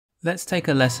Let's take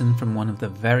a lesson from one of the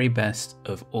very best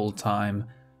of all time,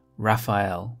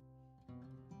 Raphael.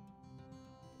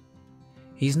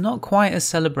 He's not quite as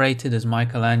celebrated as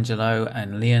Michelangelo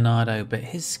and Leonardo, but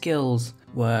his skills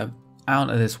were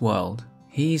out of this world.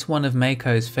 He's one of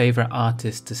Meiko's favorite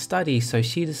artists to study, so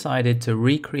she decided to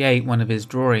recreate one of his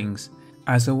drawings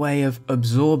as a way of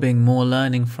absorbing more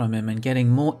learning from him and getting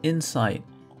more insight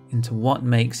into what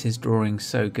makes his drawings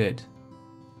so good.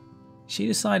 She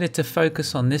decided to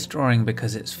focus on this drawing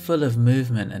because it's full of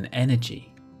movement and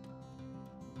energy.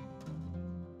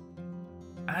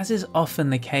 As is often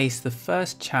the case, the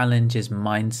first challenge is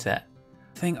mindset.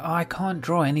 Think, oh, I can't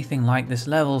draw anything like this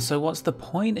level, so what's the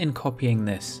point in copying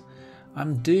this?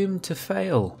 I'm doomed to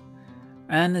fail.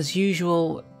 And as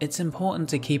usual, it's important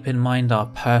to keep in mind our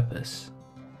purpose.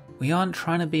 We aren't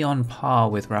trying to be on par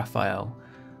with Raphael,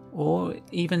 or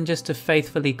even just to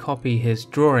faithfully copy his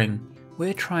drawing.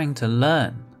 We're trying to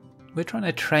learn. We're trying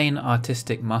to train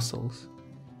artistic muscles.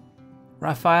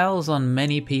 Raphael's on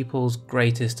many people's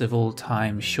greatest of all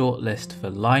time shortlist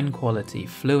for line quality,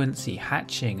 fluency,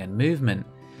 hatching and movement.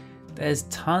 There's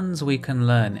tons we can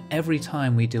learn every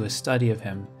time we do a study of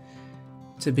him.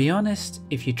 To be honest,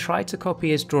 if you try to copy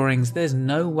his drawings, there's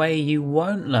no way you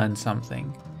won't learn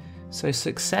something. So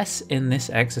success in this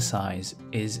exercise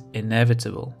is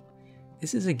inevitable.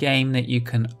 This is a game that you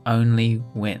can only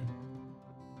win.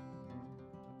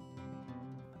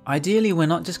 Ideally, we're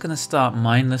not just going to start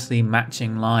mindlessly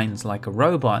matching lines like a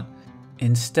robot.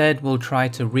 Instead, we'll try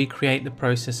to recreate the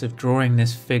process of drawing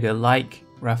this figure like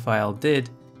Raphael did.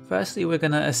 Firstly, we're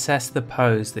going to assess the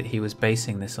pose that he was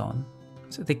basing this on.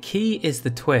 So the key is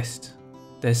the twist.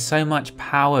 There's so much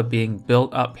power being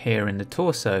built up here in the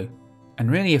torso.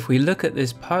 And really, if we look at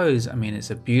this pose, I mean,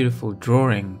 it's a beautiful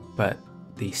drawing, but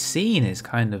the scene is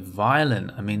kind of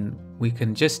violent. I mean, we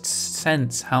can just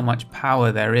sense how much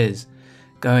power there is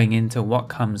going into what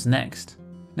comes next.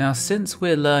 Now, since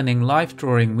we're learning life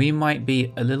drawing, we might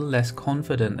be a little less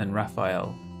confident than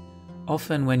Raphael.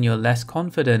 Often when you're less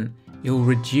confident, you'll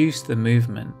reduce the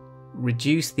movement,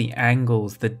 reduce the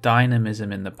angles, the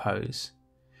dynamism in the pose.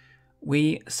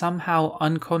 We somehow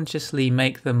unconsciously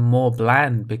make them more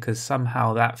bland because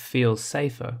somehow that feels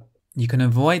safer. You can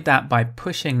avoid that by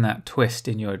pushing that twist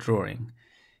in your drawing.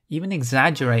 Even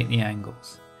exaggerate the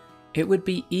angles. It would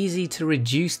be easy to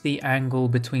reduce the angle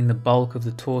between the bulk of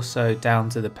the torso down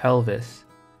to the pelvis.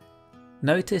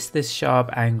 Notice this sharp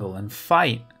angle and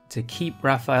fight to keep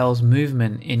Raphael's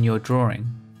movement in your drawing.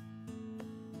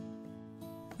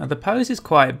 Now the pose is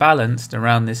quite balanced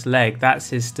around this leg, that's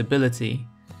his stability.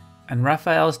 And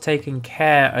Raphael's taking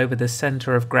care over the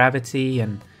center of gravity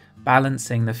and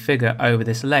balancing the figure over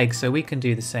this leg, so we can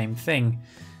do the same thing.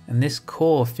 And this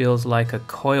core feels like a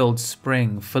coiled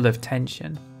spring full of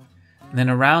tension. And then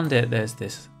around it there's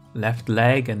this left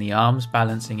leg and the arms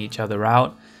balancing each other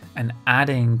out and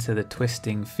adding to the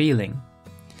twisting feeling.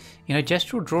 You know,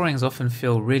 gestural drawings often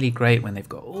feel really great when they've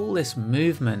got all this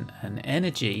movement and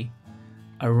energy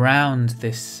around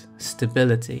this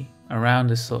stability, around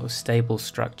a sort of stable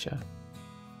structure.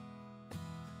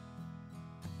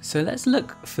 So let's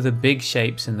look for the big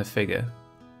shapes in the figure.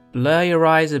 Blur your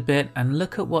eyes a bit and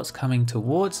look at what's coming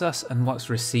towards us and what's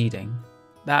receding.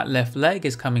 That left leg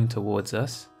is coming towards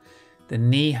us. The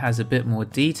knee has a bit more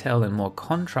detail and more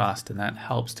contrast, and that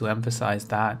helps to emphasize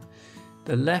that.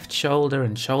 The left shoulder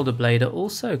and shoulder blade are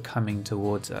also coming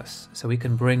towards us, so we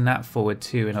can bring that forward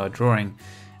too in our drawing.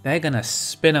 They're going to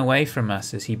spin away from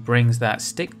us as he brings that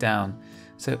stick down,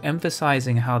 so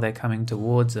emphasizing how they're coming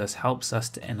towards us helps us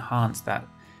to enhance that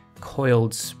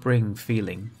coiled spring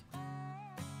feeling.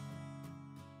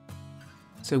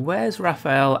 So where's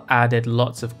Raphael added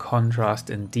lots of contrast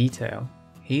and detail?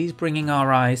 He's bringing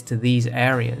our eyes to these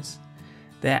areas.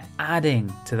 They're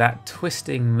adding to that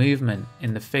twisting movement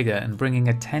in the figure and bringing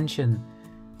attention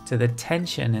to the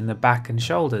tension in the back and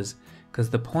shoulders, because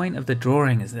the point of the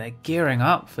drawing is they're gearing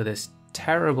up for this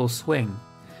terrible swing.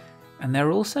 And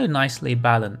they're also nicely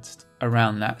balanced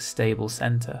around that stable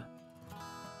center.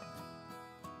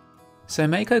 So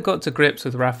Meiko got to grips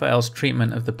with Raphael's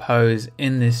treatment of the pose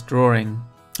in this drawing,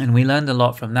 and we learned a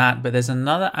lot from that, but there's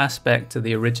another aspect to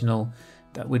the original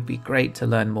that would be great to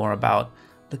learn more about.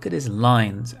 Look at his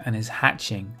lines and his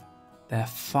hatching. They're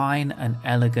fine and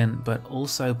elegant, but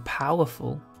also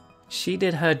powerful. She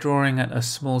did her drawing at a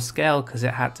small scale because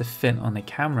it had to fit on the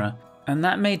camera, and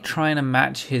that made trying to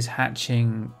match his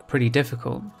hatching pretty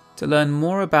difficult. To learn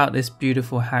more about this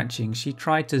beautiful hatching, she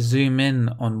tried to zoom in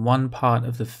on one part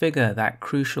of the figure, that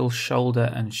crucial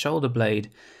shoulder and shoulder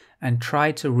blade, and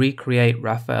tried to recreate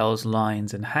Raphael's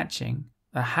lines and hatching.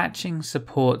 The hatching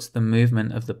supports the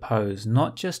movement of the pose,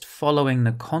 not just following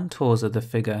the contours of the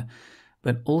figure,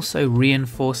 but also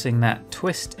reinforcing that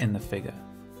twist in the figure.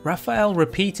 Raphael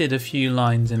repeated a few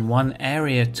lines in one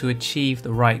area to achieve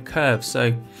the right curve,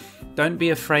 so don't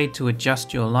be afraid to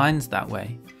adjust your lines that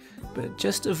way, but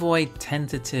just avoid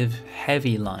tentative,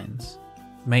 heavy lines.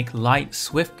 Make light,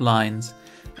 swift lines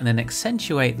and then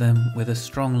accentuate them with a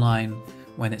strong line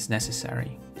when it's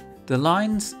necessary. The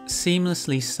lines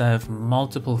seamlessly serve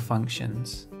multiple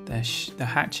functions. The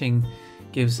hatching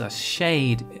gives us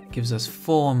shade, it gives us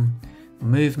form,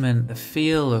 movement, the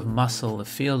feel of muscle, the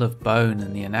feel of bone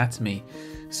and the anatomy.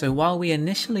 So while we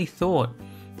initially thought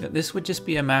that this would just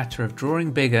be a matter of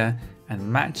drawing bigger and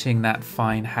matching that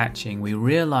fine hatching, we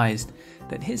realized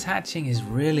that his hatching is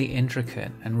really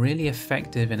intricate and really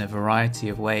effective in a variety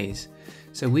of ways.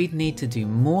 So we'd need to do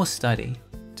more study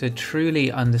to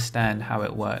truly understand how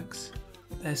it works.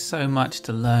 There's so much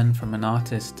to learn from an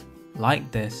artist like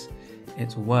this.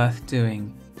 It's worth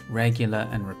doing regular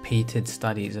and repeated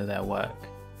studies of their work.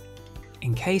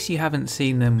 In case you haven't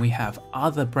seen them, we have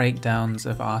other breakdowns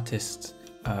of artists,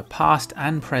 past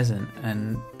and present,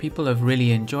 and people have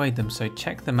really enjoyed them, so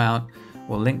check them out.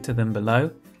 We'll link to them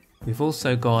below. We've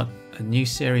also got a new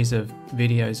series of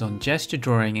videos on gesture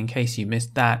drawing in case you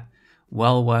missed that.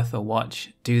 Well worth a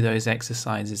watch. Do those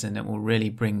exercises and it will really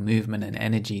bring movement and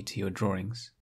energy to your drawings.